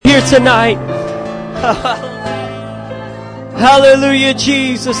here tonight. Hallelujah,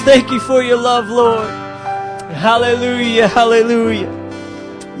 Jesus. Thank you for your love, Lord. Hallelujah, hallelujah.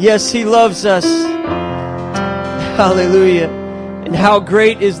 Yes, He loves us. Hallelujah. And how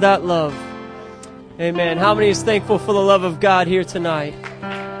great is that love? Amen. How many is thankful for the love of God here tonight?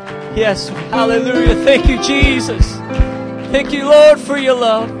 Yes, hallelujah. Thank you, Jesus. Thank you, Lord, for your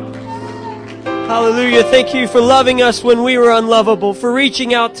love. Hallelujah. Thank you for loving us when we were unlovable, for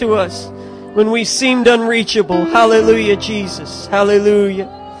reaching out to us when we seemed unreachable. Hallelujah, Jesus. Hallelujah.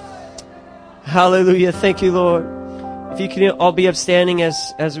 Hallelujah. Thank you, Lord. If you can all be upstanding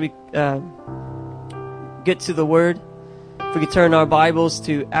as we get to the Word. If we could turn our Bibles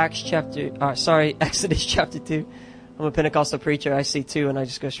to Exodus chapter 2. I'm a Pentecostal preacher. I see 2 and I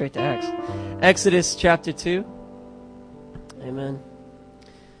just go straight to Acts. Exodus chapter 2. Amen.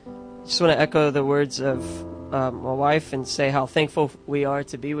 Just want to echo the words of my wife and say how thankful we are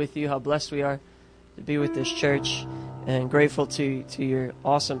to be with you, how blessed we are to be with this church, and grateful to your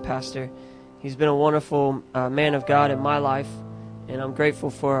awesome pastor. He's been a wonderful man of God in my life, and I'm grateful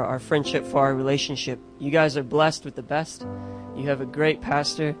for our friendship, for our relationship. You guys are blessed with the best. You have a great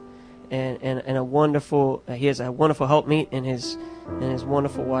pastor and a wonderful, he has a wonderful helpmeet and his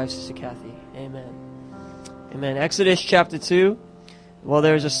wonderful wife, Sister Kathy. Amen. Amen. Exodus chapter 2. Well,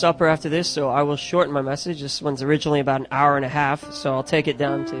 there's a supper after this, so I will shorten my message. This one's originally about an hour and a half, so I'll take it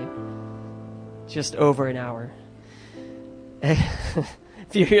down to just over an hour.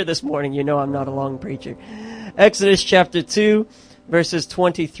 If you're here this morning, you know I'm not a long preacher. Exodus chapter 2, verses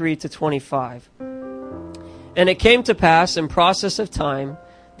 23 to 25. And it came to pass in process of time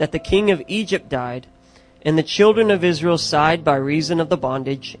that the king of Egypt died, and the children of Israel sighed by reason of the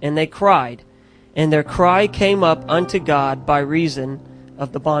bondage, and they cried, and their cry came up unto God by reason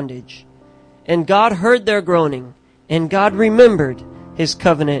of the bondage. And God heard their groaning, and God remembered his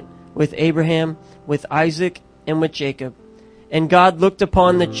covenant with Abraham, with Isaac, and with Jacob. And God looked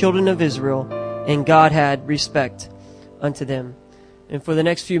upon the children of Israel, and God had respect unto them. And for the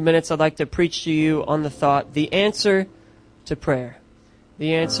next few minutes, I'd like to preach to you on the thought, the answer to prayer.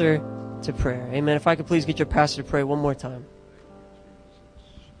 The answer to prayer. Amen. If I could please get your pastor to pray one more time.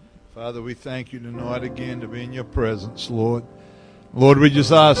 Father, we thank you tonight again to be in your presence, Lord. Lord, we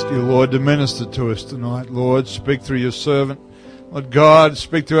just ask you, Lord, to minister to us tonight. Lord, speak through your servant. Lord God,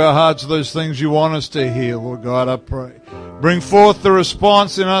 speak to our hearts those things you want us to hear, Lord God, I pray. Bring forth the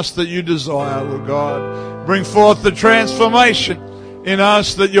response in us that you desire, Lord God. Bring forth the transformation in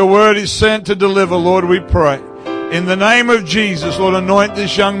us that your word is sent to deliver, Lord, we pray. In the name of Jesus, Lord, anoint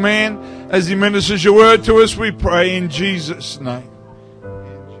this young man as he ministers your word to us, we pray in Jesus' name.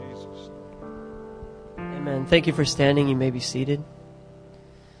 Amen. Thank you for standing. You may be seated.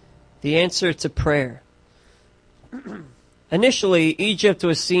 The answer to prayer. Initially, Egypt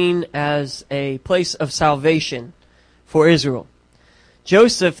was seen as a place of salvation for Israel.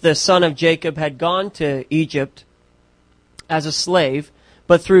 Joseph, the son of Jacob, had gone to Egypt as a slave,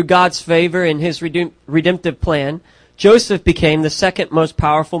 but through God's favor and his redemptive plan, Joseph became the second most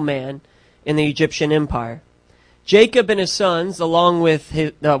powerful man in the Egyptian empire. Jacob and his sons, along with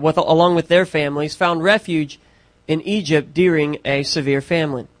their families, found refuge in Egypt during a severe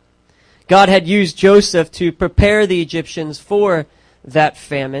famine. God had used Joseph to prepare the Egyptians for that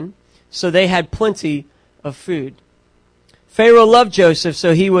famine, so they had plenty of food. Pharaoh loved Joseph,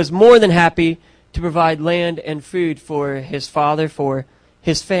 so he was more than happy to provide land and food for his father, for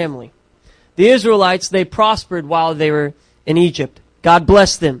his family. The Israelites, they prospered while they were in Egypt. God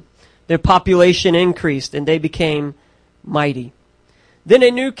blessed them. Their population increased, and they became mighty. Then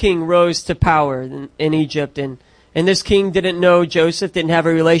a new king rose to power in Egypt, and this king didn't know Joseph, didn't have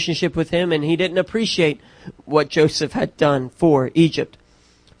a relationship with him, and he didn't appreciate what Joseph had done for Egypt.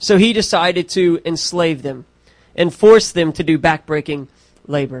 So he decided to enslave them and force them to do backbreaking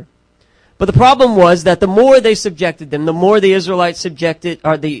labor. But the problem was that the more they subjected them, the more the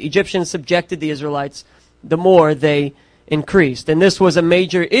Egyptians subjected the Israelites, the more they increased. And this was a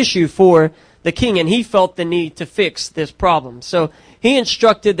major issue for the king, and he felt the need to fix this problem. So he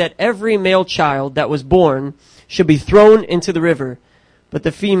instructed that every male child that was born should be thrown into the river, but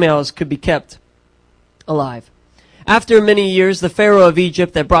the females could be kept alive. After many years, the Pharaoh of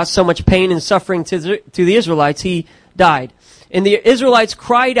Egypt that brought so much pain and suffering to the Israelites, he died. And the Israelites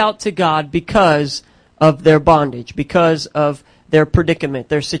cried out to God because of their bondage, because of their predicament,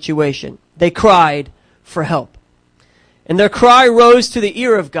 their situation. They cried for help. And their cry rose to the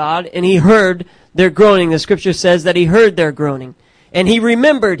ear of God, and he heard their groaning. The scripture says that he heard their groaning. And he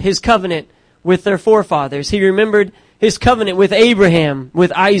remembered his covenant with their forefathers. He remembered his covenant with Abraham,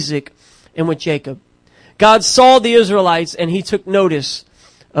 with Isaac, and with Jacob. God saw the Israelites, and he took notice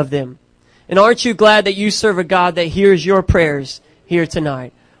of them. And aren't you glad that you serve a God that hears your prayers here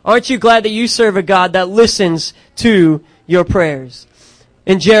tonight? Aren't you glad that you serve a God that listens to your prayers?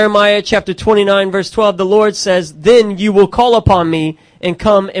 In Jeremiah chapter 29 verse 12, the Lord says, "Then you will call upon me and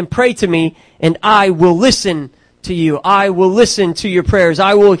come and pray to me, and I will listen to you." I will listen to your prayers.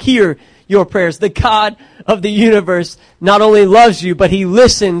 I will hear your prayers. The God of the universe not only loves you, but He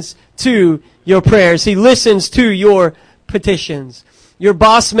listens to your prayers. He listens to your petitions. Your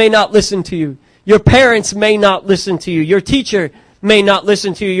boss may not listen to you. Your parents may not listen to you. Your teacher may not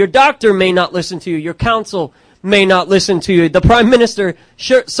listen to you. Your doctor may not listen to you. Your counsel may not listen to you. The prime minister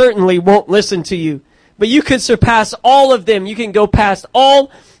certainly won't listen to you. But you can surpass all of them. You can go past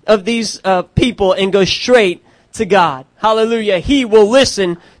all of these people and go straight to God. Hallelujah. He will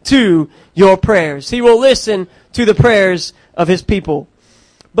listen to your prayers. He will listen to the prayers of His people.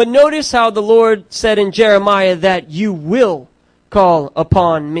 But notice how the Lord said in Jeremiah that you will call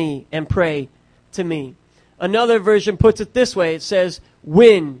upon me and pray to me. Another version puts it this way. It says,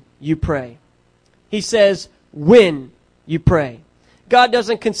 when you pray. He says, when you pray. God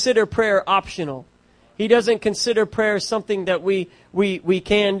doesn't consider prayer optional. He doesn't consider prayer something that we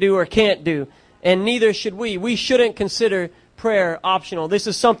can do or can't do. And neither should we. We shouldn't consider prayer optional. This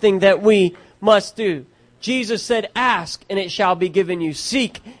is something that we must do. Jesus said, ask and it shall be given you.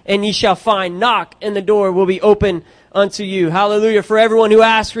 Seek and ye shall find. Knock and the door will be open unto you. Hallelujah. For everyone who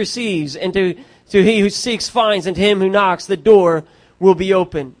asks receives, and to he who seeks finds, and to him who knocks the door will be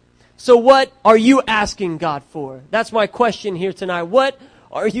open. So what are you asking God for? That's my question here tonight. What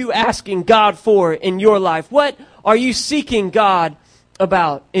are you asking God for in your life? What are you seeking God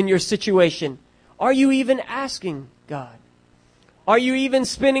about in your situation? Are you even asking God? Are you even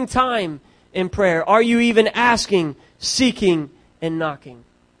spending time in prayer? Are you even asking, seeking, and knocking?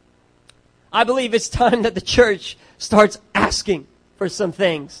 I believe it's time that the church starts asking for some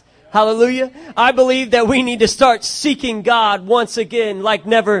things. Hallelujah. I believe that we need to start seeking God once again like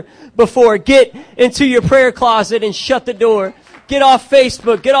never before. Get into your prayer closet and shut the door. Get off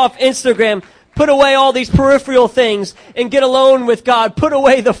Facebook. Get off Instagram. Put away all these peripheral things and get alone with God. Put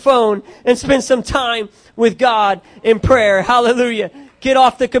away the phone and spend some time with God in prayer. Hallelujah. Get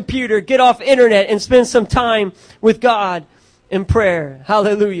off the computer. Get off internet and spend some time with God in prayer.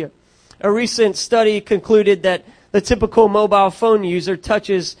 Hallelujah. A recent study concluded that the typical mobile phone user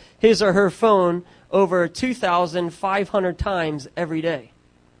touches his or her phone over 2,500 times every day.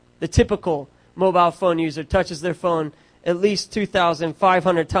 The typical mobile phone user touches their phone at least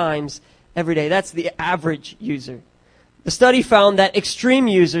 2,500 times every day. That's the average user. The study found that extreme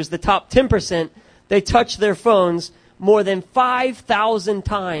users, the top 10%, they touch their phones more than 5,000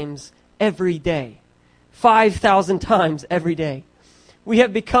 times every day. 5,000 times every day. We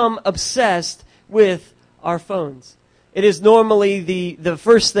have become obsessed with our phones. It is normally the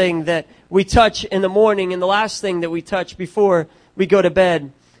first thing that we touch in the morning and the last thing that we touch before we go to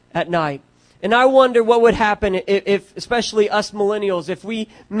bed at night. And I wonder what would happen if, especially us millennials, if we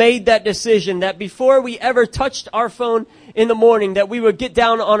made that decision that before we ever touched our phone in the morning, that we would get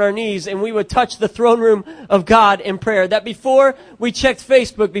down on our knees and we would touch the throne room of God in prayer. That before we checked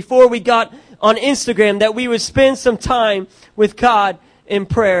Facebook, before we got on Instagram, that we would spend some time with God in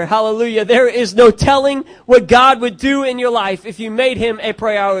prayer. Hallelujah. There is no telling what God would do in your life if you made Him a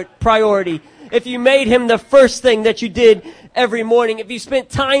priority. If you made Him the first thing that you did every morning. If you spent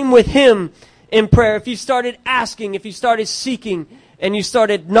time with Him in prayer. If you started asking, if you started seeking, and you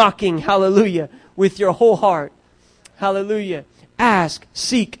started knocking, hallelujah, with your whole heart. Hallelujah. Ask,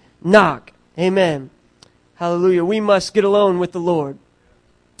 seek, knock. Amen. Hallelujah. We must get alone with the Lord.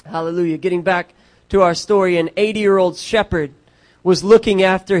 Hallelujah. Getting back to our story, an 80-year-old shepherd was looking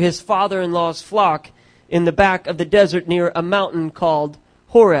after his father-in-law's flock in the back of the desert near a mountain called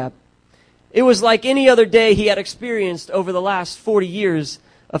Horeb. It was like any other day he had experienced over the last 40 years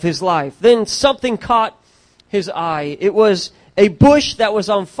of his life. Then something caught his eye. It was a bush that was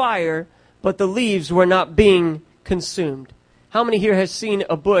on fire, but the leaves were not being consumed. How many here has seen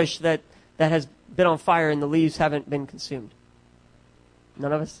a bush that has been on fire and the leaves haven't been consumed?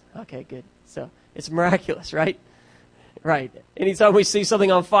 None of us? Okay, good. So it's miraculous, right? Right. Anytime we see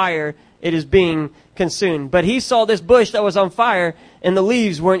something on fire, it is being consumed. But he saw this bush that was on fire and the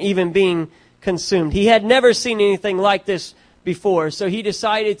leaves weren't even being consumed. He had never seen anything like this before, so he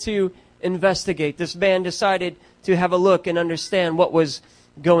decided to investigate. This man decided to have a look and understand what was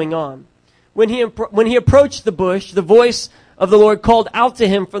going on. When he approached the bush, the voice of the Lord called out to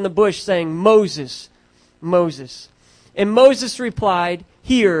him from the bush saying, "Moses, Moses." And Moses replied,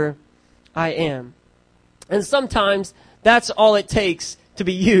 "Here I am." And sometimes that's all it takes to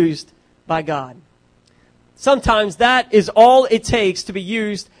be used by God. Sometimes that is all it takes to be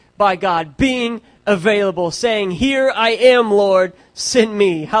used by God. Being available, saying, here I am, Lord, send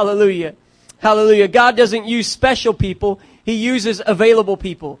me. Hallelujah. Hallelujah. God doesn't use special people. He uses available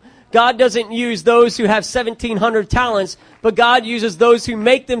people. God doesn't use those who have 1,700 talents, but God uses those who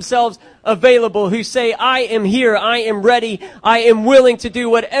make themselves available, who say, I am here, I am ready, I am willing to do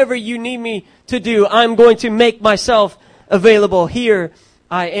whatever you need me to do. I'm going to make myself available. Here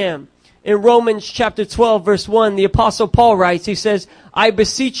I am. In Romans chapter 12, verse 1, the Apostle Paul writes, he says, I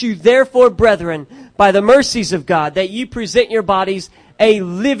beseech you therefore, brethren, by the mercies of God, that ye present your bodies a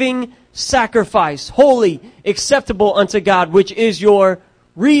living sacrifice, holy, acceptable unto God, which is your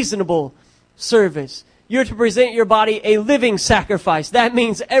reasonable service. You're to present your body a living sacrifice. That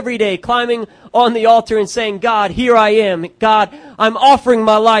means every day climbing on the altar and saying, God, here I am. God, I'm offering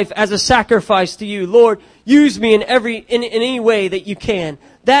my life as a sacrifice to you. Lord, use me in any way that you can.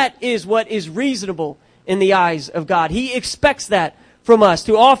 That is what is reasonable in the eyes of God. He expects that from us,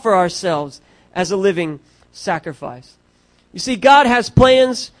 to offer ourselves as a living sacrifice. You see, God has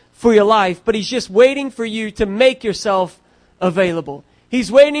plans for your life, but He's just waiting for you to make yourself available.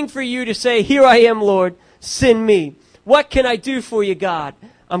 He's waiting for you to say, here I am, Lord, send me. What can I do for you, God?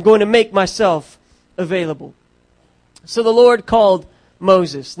 I'm going to make myself available. So the Lord called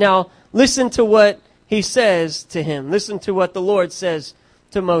Moses. Now, listen to what He says to him. Listen to what the Lord says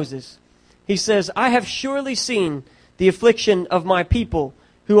to Moses. He says, I have surely seen the affliction of my people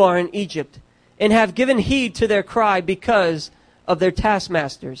who are in Egypt, and have given heed to their cry because of their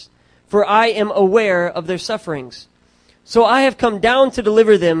taskmasters. For I am aware of their sufferings. So I have come down to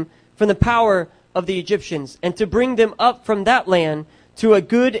deliver them from the power of the Egyptians, and to bring them up from that land to a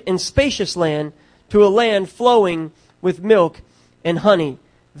good and spacious land, to a land flowing with milk and honey.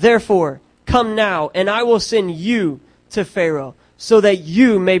 Therefore, come now, and I will send you to Pharaoh, so that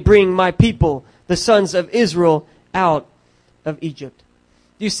you may bring my people, the sons of Israel, out of Egypt.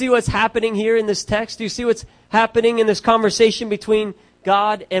 Do you see what's happening here in this text? Do you see what's happening in this conversation between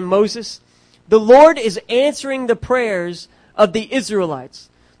God and Moses? The Lord is answering the prayers of the Israelites.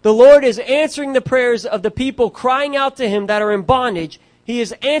 The Lord is answering the prayers of the people crying out to Him that are in bondage. He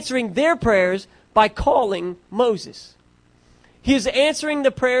is answering their prayers by calling Moses. He is answering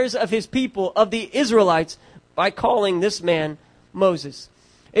the prayers of His people, of the Israelites, by calling this man Moses.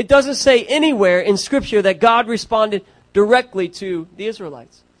 It doesn't say anywhere in Scripture that God responded directly to the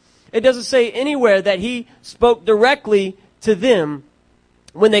Israelites. It doesn't say anywhere that He spoke directly to them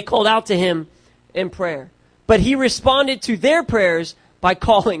when they called out to Him in prayer. But He responded to their prayers by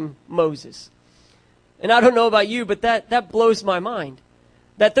calling Moses. And I don't know about you, but that blows my mind.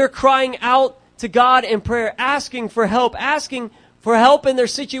 That they're crying out to God in prayer, asking for help in their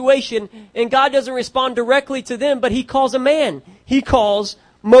situation, and God doesn't respond directly to them, but He calls a man. He calls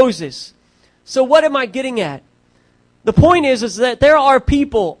Moses. So what am I getting at? The point is that there are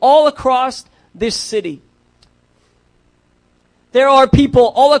people all across this city. There are people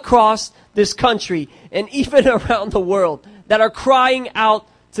all across this country and even around the world that are crying out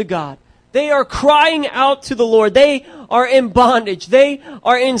to God. They are crying out to the Lord. They are in bondage. They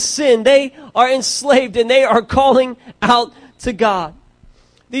are in sin. They are enslaved, and they are calling out to God.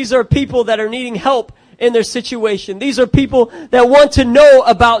 These are people that are needing help in their situation. These are people that want to know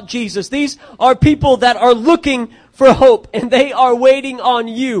about Jesus. These are people that are looking for hope, and they are waiting on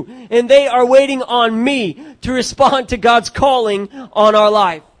you, and they are waiting on me to respond to God's calling on our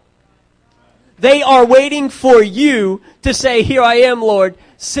life. They are waiting for you to say, here I am, Lord,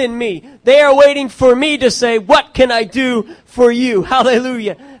 send me. They are waiting for me to say, what can I do for you?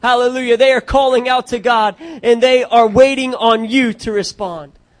 Hallelujah. Hallelujah. They are calling out to God, and they are waiting on you to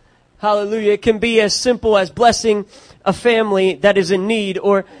respond. Hallelujah. It can be as simple as blessing a family that is in need,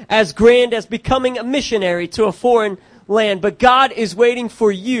 or as grand as becoming a missionary to a foreign land. But God is waiting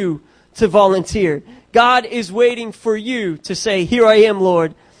for you to volunteer. God is waiting for you to say, here I am,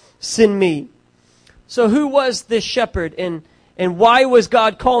 Lord, send me. So who was this shepherd, and why was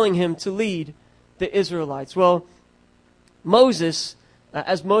God calling him to lead the Israelites? Well, Moses,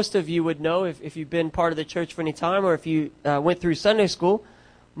 as most of you would know if you've been part of the church for any time, or if you went through Sunday school,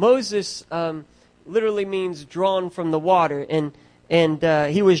 Moses literally means drawn from the water,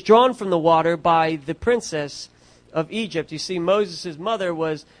 and he was drawn from the water by the princess of Egypt. You see, Moses' mother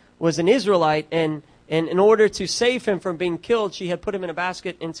was an Israelite, and in order to save him from being killed, she had put him in a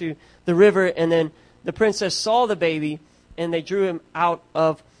basket into the river, and then the princess saw the baby, and they drew him out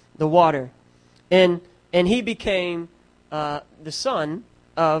of the water. And he became the son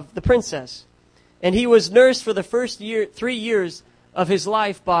of the princess. And he was nursed for the first 3 years of his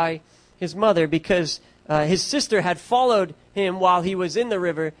life by his mother, because his sister had followed him while he was in the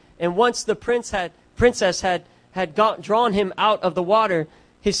river. And once the prince had princess had drawn him out of the water,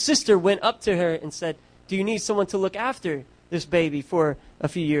 his sister went up to her and said, "Do you need someone to look after this baby for a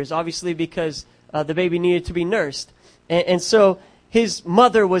few years?" Obviously because the baby needed to be nursed. And so his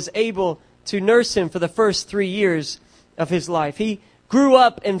mother was able to nurse him for the first 3 years of his life. He grew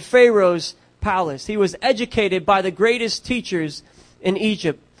up in Pharaoh's palace. He was educated by the greatest teachers in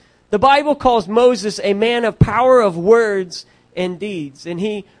Egypt. The Bible calls Moses a man of power of words and deeds, and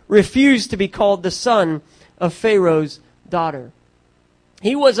he refused to be called the son of Pharaoh's daughter.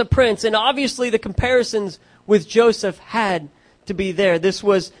 He was a prince, and obviously the comparisons with Joseph had to be there. This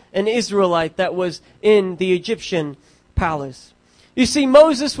was an Israelite that was in the Egyptian palace. You see,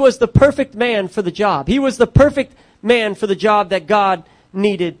 Moses was the perfect man for the job. He was the perfect man for the job that God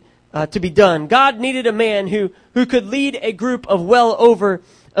needed to be done. God needed a man who could lead a group of well over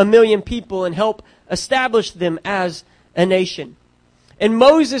 1 million people and help establish them as a nation. And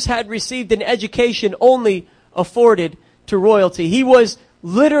Moses had received an education only afforded to royalty. He was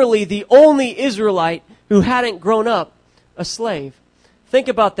literally the only Israelite who hadn't grown up a slave. Think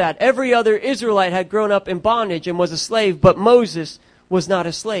about that. Every other Israelite had grown up in bondage and was a slave, but Moses was not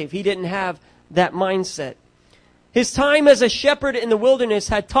a slave. He didn't have that mindset. His time as a shepherd in the wilderness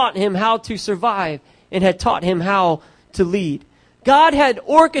had taught him how to survive and had taught him how to lead. God had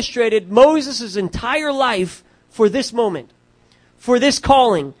orchestrated Moses' entire life for this moment, for this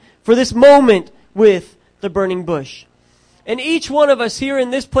calling, for this moment with the burning bush. And each one of us here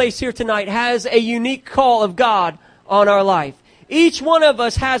in this place here tonight has a unique call of God on our life. Each one of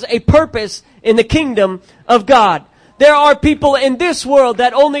us has a purpose in the kingdom of God. There are people in this world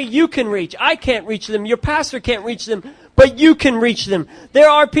that only you can reach. I can't reach them. Your pastor can't reach them, but you can reach them. There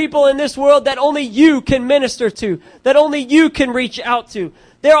are people in this world that only you can minister to, that only you can reach out to.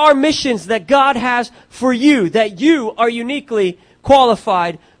 There are missions that God has for you that you are uniquely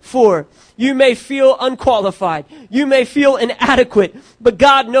qualified for. You may feel unqualified. You may feel inadequate, but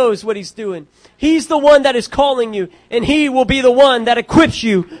God knows what He's doing. He's the one that is calling you, and He will be the one that equips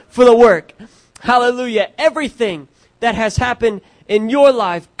you for the work. Hallelujah. Everything that has happened in your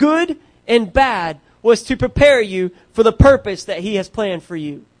life, good and bad, was to prepare you for the purpose that He has planned for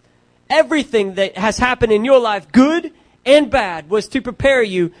you. Everything that has happened in your life, good and bad, was to prepare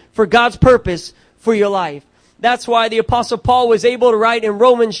you for God's purpose for your life. That's why the Apostle Paul was able to write in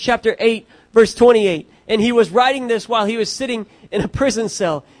Romans chapter 8, verse 28. And he was writing this while he was sitting in a prison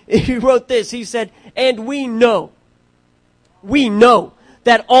cell. He wrote this. He said, "And we know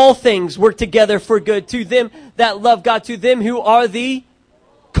that all things work together for good to them that love God, to them who are the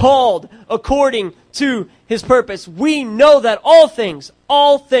called according to His purpose." We know that all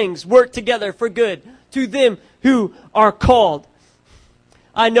things work together for good to them who are called.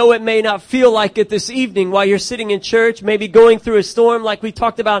 I know it may not feel like it this evening while you're sitting in church, maybe going through a storm like we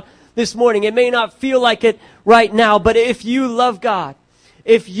talked about this morning. It may not feel like it right now, but if you love God,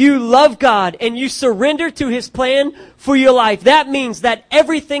 and you surrender to His plan for your life, that means that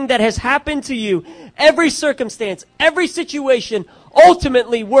everything that has happened to you, every circumstance, every situation,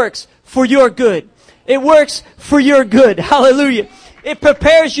 ultimately works for your good. It works for your good. Hallelujah. It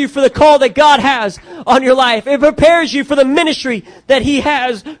prepares you for the call that God has on your life. It prepares you for the ministry that He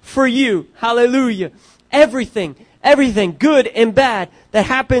has for you. Hallelujah. Everything, good and bad that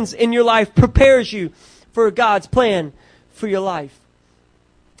happens in your life prepares you for God's plan for your life.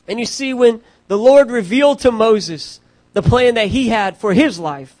 And you see, when the Lord revealed to Moses the plan that He had for his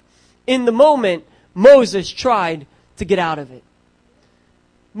life, in the moment, Moses tried to get out of it.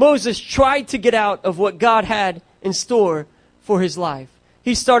 Moses tried to get out of what God had in store for his life.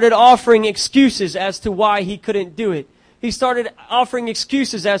 He started offering excuses as to why he couldn't do it. He started offering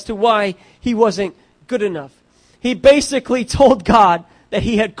excuses as to why he wasn't good enough. He basically told God that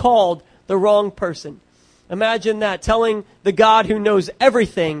he had called the wrong person. Imagine that, telling the God who knows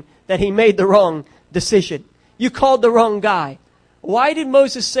everything that he made the wrong decision. You called the wrong guy. Why did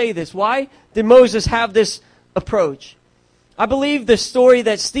Moses say this? Why did Moses have this approach? I believe the story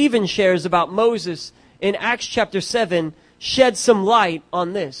that Stephen shares about Moses in Acts chapter 7 shed some light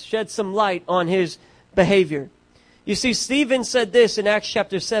on this, shed some light on his behavior. You see, Stephen said this in Acts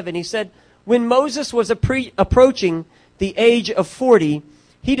chapter 7. He said, when Moses was approaching the age of 40,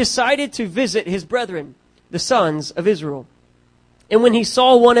 he decided to visit his brethren, the sons of Israel. And when he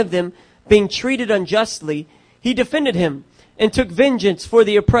saw one of them being treated unjustly, he defended him and took vengeance for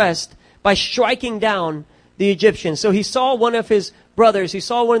the oppressed by striking down the Egyptians. So he saw one of his brothers, he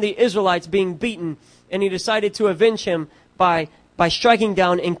saw one of the Israelites being beaten, and he decided to avenge him by striking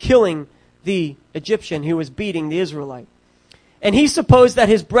down and killing the Egyptian who was beating the Israelite. And he supposed that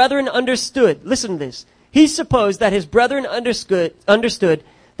his brethren understood. Listen to this. He supposed that his brethren understood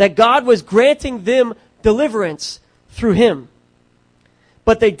that God was granting them deliverance through him.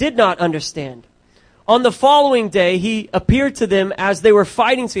 But they did not understand. On the following day, he appeared to them as they were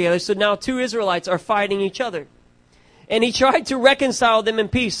fighting together. So now two Israelites are fighting each other. And he tried to reconcile them in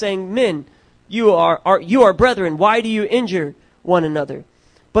peace, saying, "Men, you are brethren. Why do you injure one another?"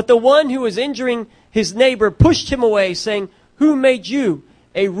 But the one who was injuring his neighbor pushed him away, saying, "Who made you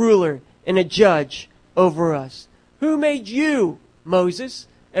a ruler and a judge over us?" Who made you, Moses,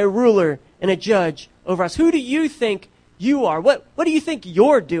 a ruler and a judge over us? Who do you think you are? What do you think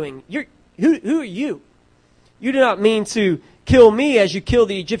you're doing? Who are you? You do not mean to kill me as you killed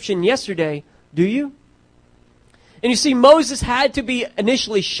the Egyptian yesterday, do you? And you see, Moses had to be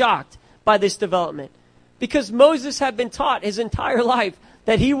initially shocked by this development, because Moses had been taught his entire life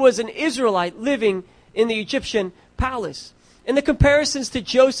that he was an Israelite living in the Egyptian palace. And the comparisons to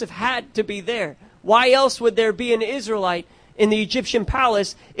Joseph had to be there. Why else would there be an Israelite in the Egyptian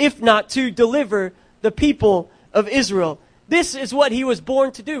palace if not to deliver the people of Israel? This is what he was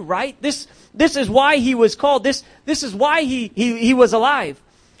born to do, right? This is why he was called. This is why he was alive.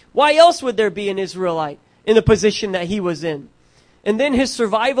 Why else would there be an Israelite in the position that he was in? And then his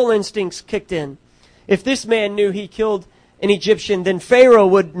survival instincts kicked in. If this man knew he killed an Egyptian, then Pharaoh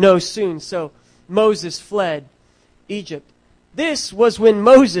would know soon. So Moses fled Egypt. This was when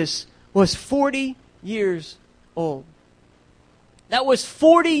Moses was 40 years old. That was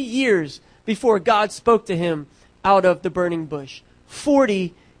 40 years before God spoke to him out of the burning bush.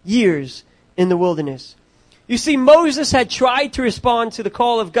 40 years in the wilderness. You see, Moses had tried to respond to the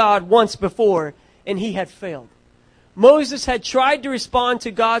call of God once before, and he had failed. Moses had tried to respond to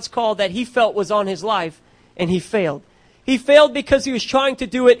God's call that he felt was on his life, and he failed. He failed because he was trying to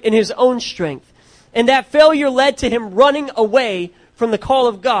do it in his own strength. And that failure led to him running away from the call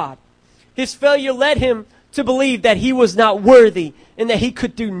of God. His failure led him to believe that he was not worthy and that he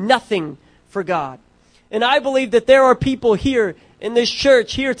could do nothing for God. And I believe that there are people here in this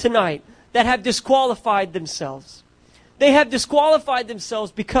church here tonight that have disqualified themselves. They have disqualified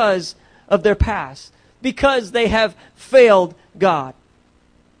themselves because of their past, because they have failed God.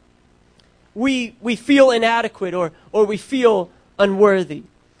 We feel inadequate or we feel unworthy.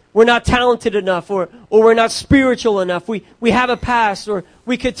 We're not talented enough or we're not spiritual enough. We have a past, or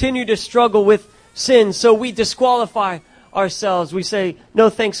we continue to struggle with sin, so we disqualify ourselves. We say, "No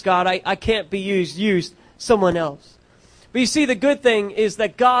thanks, God, I can't be used. Use someone else." But you see, the good thing is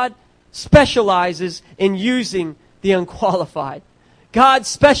that God specializes in using the unqualified. God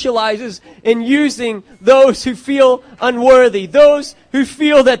specializes in using those who feel unworthy, those who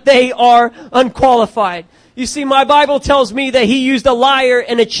feel that they are unqualified. You see, my Bible tells me that he used a liar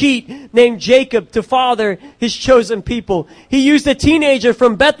and a cheat named Jacob to father his chosen people. He used a teenager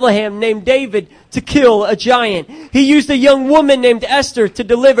from Bethlehem named David to kill a giant. He used a young woman named Esther to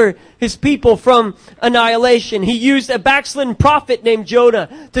deliver his people from annihilation. He used a backslidden prophet named Jonah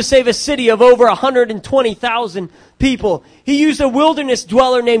to save a city of over 120,000 people. He used a wilderness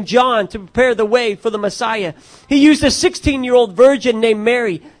dweller named John to prepare the way for the Messiah. He used a 16-year-old virgin named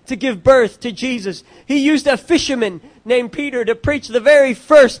Mary to give birth to Jesus. He used a fisherman named Peter to preach the very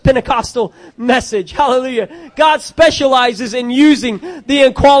first Pentecostal message. Hallelujah. God specializes in using the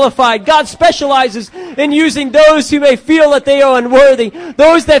unqualified. God specializes in using those who may feel that they are unworthy,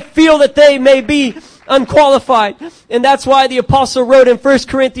 those that feel that they may be unqualified. And that's why the apostle wrote in 1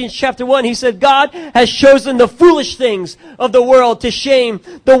 Corinthians chapter 1, he said, God has chosen the foolish things of the world to shame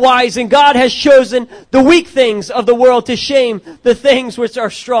the wise, and God has chosen the weak things of the world to shame the things which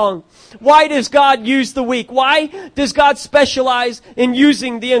are strong. Why does God use the weak? Why does God specialize in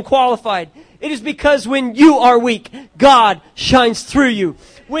using the unqualified? It is because when you are weak, God shines through you.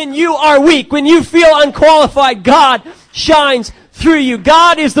 When you are weak, when you feel unqualified, God shines through you.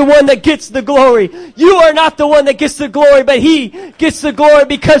 God is the one that gets the glory. You are not the one that gets the glory, but He gets the glory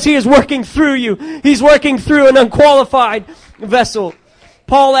because He is working through you. He's working through an unqualified vessel.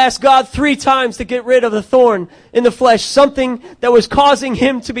 Paul asked God 3 times to get rid of the thorn in the flesh, something that was causing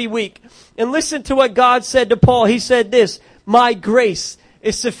him to be weak. And listen to what God said to Paul. He said this, my grace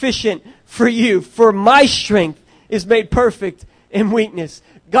is sufficient for you, for my strength is made perfect in weakness.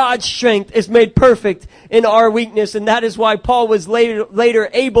 God's strength is made perfect in our weakness. And that is why Paul was later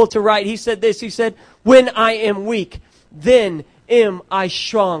able to write. He said this, he said, when I am weak, then am I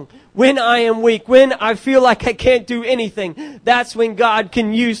strong. When I am weak, when I feel like I can't do anything, that's when God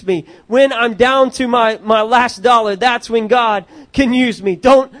can use me. When I'm down to my last dollar, that's when God can use me.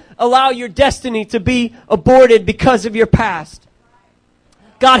 Don't allow your destiny to be aborted because of your past.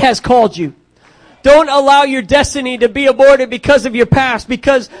 God has called you. Don't allow your destiny to be aborted because of your past,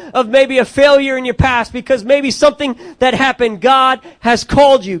 because of maybe a failure in your past, because maybe something that happened. God has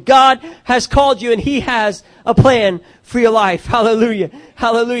called you. God has called you, and He has a plan for your life. Hallelujah.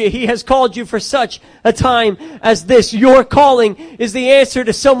 Hallelujah. He has called you for such a time as this. Your calling is the answer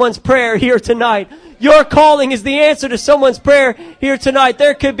to someone's prayer here tonight. Your calling is the answer to someone's prayer here tonight.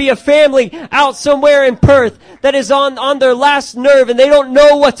 There could be a family out somewhere in Perth that is on their last nerve and they don't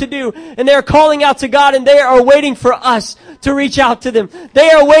know what to do. And they're calling out to God and they are waiting for us to reach out to them.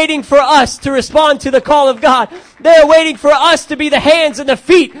 They are waiting for us to respond to the call of God. They are waiting for us to be the hands and the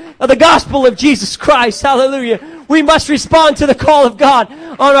feet of the gospel of Jesus Christ. Hallelujah. We must respond to the call of God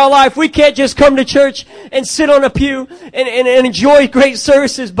on our life. We can't just come to church and sit on a pew and enjoy great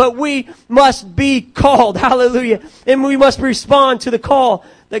services, but we must be called. Hallelujah. And we must respond to the call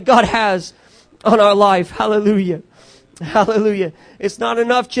that God has on our life. Hallelujah. Hallelujah. It's not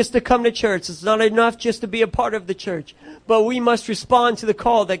enough just to come to church. It's not enough just to be a part of the church, but we must respond to the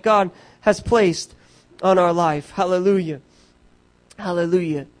call that God has placed on our life. Hallelujah.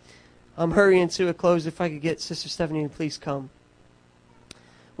 Hallelujah. I'm hurrying to a close. If I could get Sister Stephanie to please come.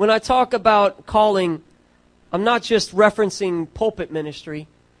 When I talk about calling, I'm not just referencing pulpit ministry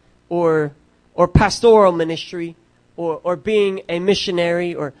or pastoral ministry or being a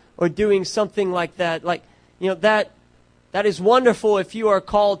missionary or doing something like that. Like, that is wonderful if you are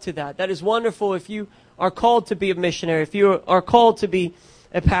called to that. That is wonderful if you are called to be a missionary, if you are called to be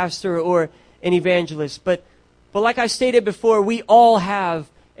a pastor or an evangelist. But like I stated before, we all have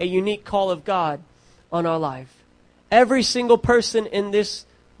a unique call of God on our life. Every single person in this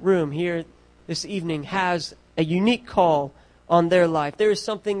room here this evening has a unique call on their life. There is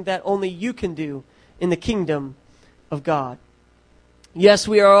something that only you can do in the kingdom of God. Yes,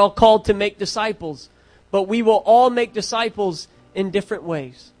 we are all called to make disciples, but we will all make disciples in different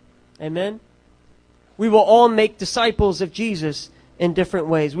ways. Amen? We will all make disciples of Jesus in different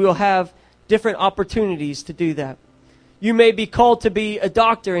ways. We will have different opportunities to do that. You may be called to be a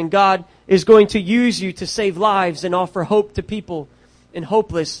doctor, and God is going to use you to save lives and offer hope to people in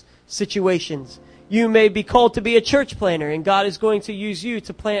hopeless situations. You may be called to be a church planner, and God is going to use you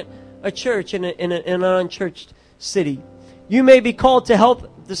to plant a church in an unchurched city. You may be called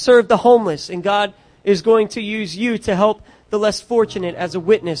to serve the homeless, and God is going to use you to help the less fortunate as a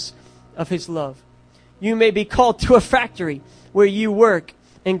witness of His love. You may be called to a factory where you work,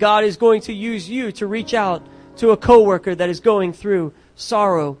 and God is going to use you to reach out to a coworker that is going through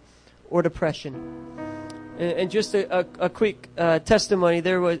sorrow or depression. And just a quick testimony.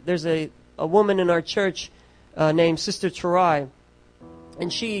 There's a woman in our church named Sister Tarai,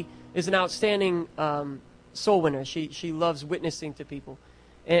 and she is an outstanding soul winner. She loves witnessing to people,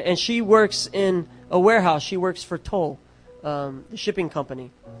 and she works in a warehouse. She works for Toll, the shipping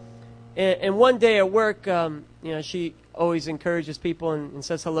company. And one day at work, she always encourages people and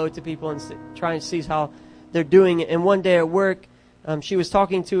says hello to people and try and sees how they're doing it. And one day at work, she was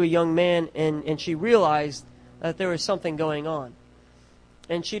talking to a young man, and she realized that there was something going on.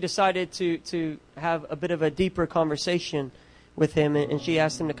 And she decided to have a bit of a deeper conversation with him, and she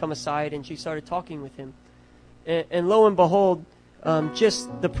asked him to come aside, and she started talking with him. And lo and behold, just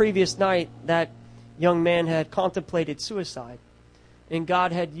the previous night, that young man had contemplated suicide. And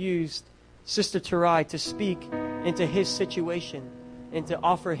God had used Sister Tarai to speak into his situation and to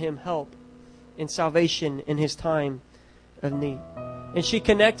offer him help and salvation in his time of need. And she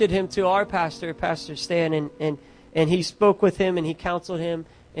connected him to our pastor, Pastor Stan, and he spoke with him and he counseled him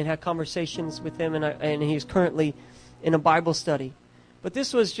and had conversations with him, and he's currently in a Bible study. But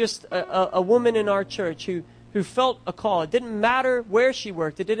this was just a woman in our church who felt a call. It didn't matter where she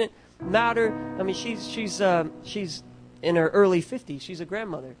worked. It didn't matter. I mean, she's in her early 50s. She's a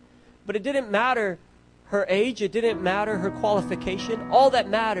grandmother. But it didn't matter her age. It didn't matter her qualification. All that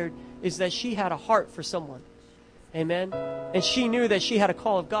mattered is that she had a heart for someone. Amen? And she knew that she had a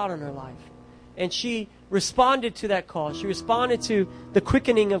call of God on her life. And she responded to that call. She responded to the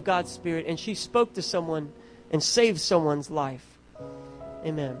quickening of God's Spirit, and she spoke to someone and saved someone's life.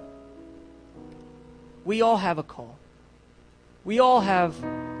 Amen. We all have a call. We all have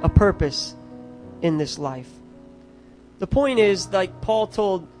a purpose in this life. The point is, like Paul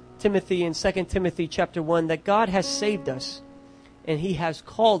told Timothy in 2 Timothy chapter 1, that God has saved us and He has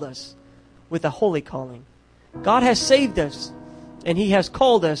called us with a holy calling. God has saved us and He has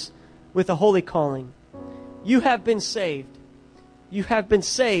called us with a holy calling. You have been saved. You have been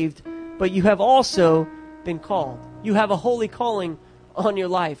saved, but you have also been called. You have a holy calling on your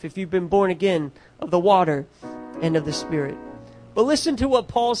life if you've been born again of the water and of the Spirit. But listen to what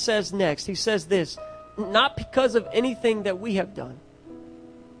Paul says next. He says this, not because of anything that we have done,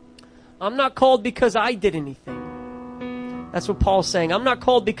 I'm not called because I did anything. That's what Paul's saying. I'm not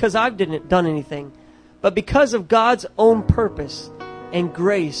called because I've done anything, but because of God's own purpose and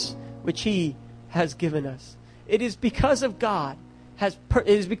grace which He has given us. It is because of God it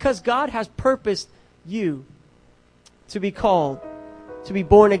is because God has purposed you to be called, to be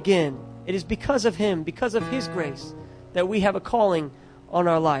born again. It is because of Him, because of His grace, that we have a calling on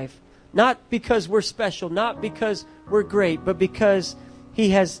our life. Not because we're special, not because we're great, but because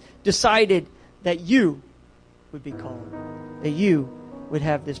He has decided that you would be called, that you would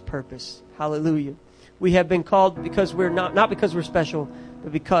have this purpose. Hallelujah. We have been called because we're not because we're special,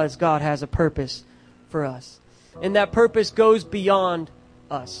 but because God has a purpose for us. And that purpose goes beyond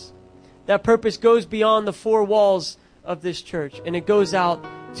us. That purpose goes beyond the four walls of this church. And it goes out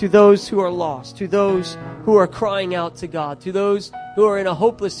to those who are lost, to those who are crying out to God, to those who are in a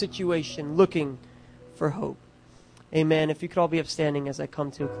hopeless situation looking for hope. Amen. If you could all be upstanding as I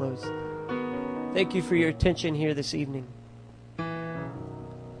come to a close. Thank you for your attention here this evening.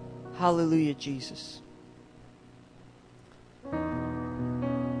 Hallelujah, Jesus.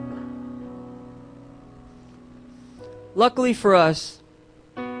 Luckily for us,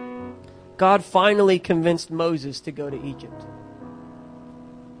 God finally convinced Moses to go to Egypt.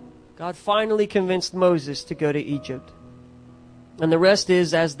 God finally convinced Moses to go to Egypt. And the rest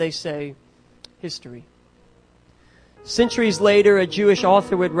is, as they say, history. Centuries later, a Jewish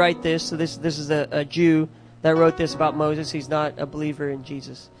author would write this. So this is a Jew that wrote this about Moses. He's not a believer in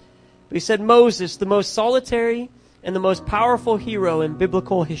Jesus. But he said, Moses, the most solitary and the most powerful hero in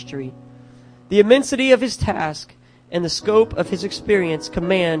biblical history. The immensity of his task and the scope of his experience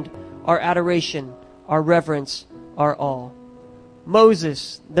command our adoration, our reverence, our awe.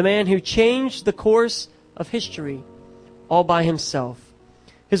 Moses, the man who changed the course of history all by himself.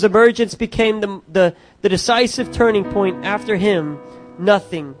 His emergence became the decisive turning point. After him,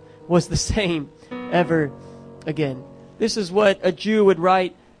 nothing was the same ever again. This is what a Jew would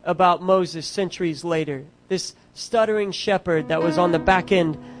write about Moses centuries later. This stuttering shepherd that was on the back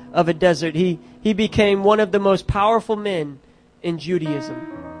end of a desert. He became one of the most powerful men in Judaism.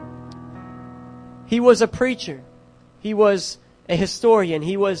 He was a preacher. He was a historian.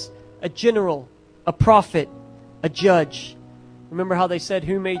 He was a general, a prophet, a judge. Remember how they said,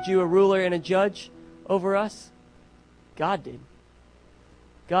 who made you a ruler and a judge over us? God did.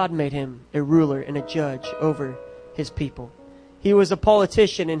 God made him a ruler and a judge over his people. He was a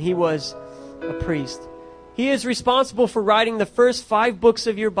politician and he was a priest. He is responsible for writing the first 5 books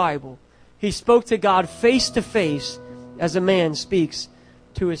of your Bible. He spoke to God face to face as a man speaks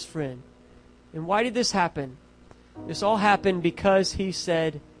to his friend. And why did this happen? This all happened because he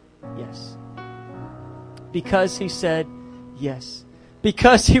said yes. Because he said yes.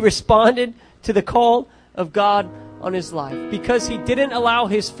 Because he responded to the call of God on his life. Because he didn't allow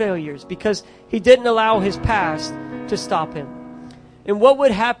his failures. Because he didn't allow his past to stop him. And what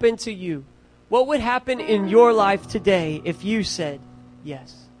would happen to you? What would happen in your life today if you said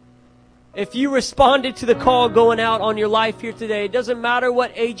yes? If you responded to the call going out on your life here today, it doesn't matter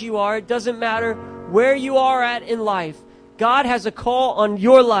what age you are. It doesn't matter where you are at in life. God has a call on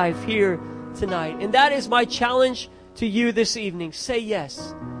your life here tonight. And that is my challenge to you this evening. Say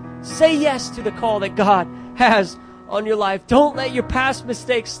yes. Say yes to the call that God has on your life. Don't let your past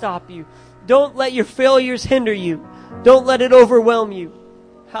mistakes stop you. Don't let your failures hinder you. Don't let it overwhelm you.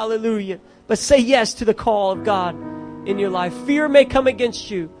 Hallelujah. But say yes to the call of God in your life. Fear may come against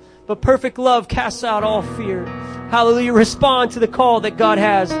you, but perfect love casts out all fear. Hallelujah. Respond to the call that God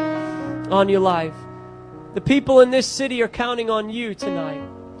has on your life. The people in this city are counting on you tonight.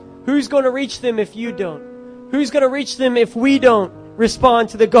 Who's going to reach them if you don't? Who's going to reach them if we don't respond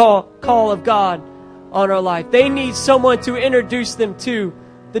to the call of God on our life? They need someone to introduce them to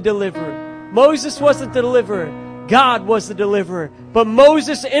the deliverer. Moses was the deliverer. God was the deliverer. But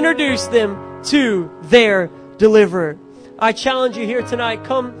Moses introduced them to their deliverer. I challenge you here tonight.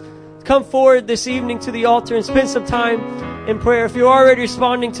 Come forward this evening to the altar and spend some time in prayer. If you're already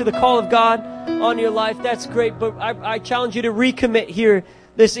responding to the call of God on your life, that's great. But I challenge you to recommit here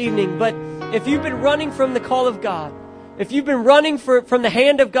this evening. But if you've been running from the call of God, if you've been running from the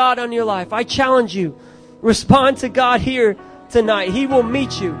hand of God on your life, I challenge you, respond to God here tonight. He will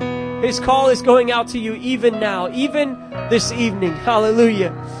meet you. His call is going out to you even now, even this evening.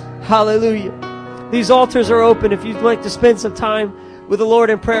 Hallelujah. Hallelujah. These altars are open if you'd like to spend some time with the Lord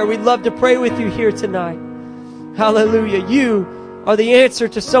in prayer. We'd love to pray with you here tonight. Hallelujah. You are the answer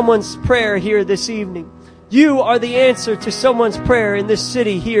to someone's prayer here this evening. You are the answer to someone's prayer in this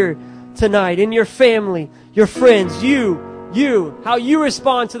city here tonight, in your family, your friends. You, how you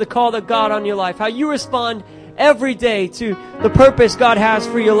respond to the call of God on your life, how you respond every day to the purpose God has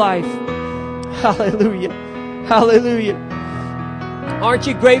for your life. Hallelujah. Hallelujah. Aren't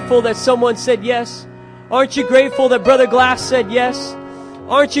you grateful that someone said yes? Aren't you grateful that Brother Glass said yes?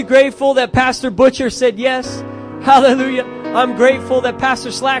 Aren't you grateful that Pastor Butcher said yes? Hallelujah. I'm grateful that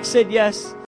Pastor Slack said yes.